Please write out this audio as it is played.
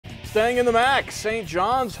Staying in the MAC, St.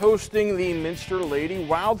 John's hosting the Minster Lady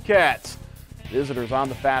Wildcats. Visitors on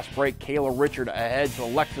the fast break. Kayla Richard ahead to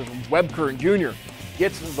Alexis Webker Jr.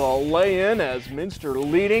 Gets the lay-in as Minster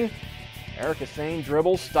leading. Erica Sane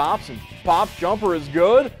dribbles, stops, and pops. Jumper is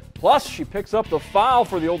good. Plus, she picks up the foul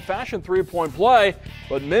for the old-fashioned three-point play.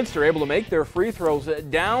 But Minster able to make their free throws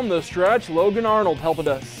down the stretch. Logan Arnold helping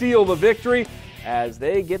to seal the victory as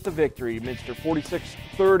they get the victory. Minster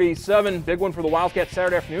 46-37. Big one for the Wildcats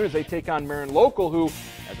Saturday afternoon as they take on Marin Local, who,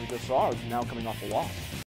 as we just saw, is now coming off a loss.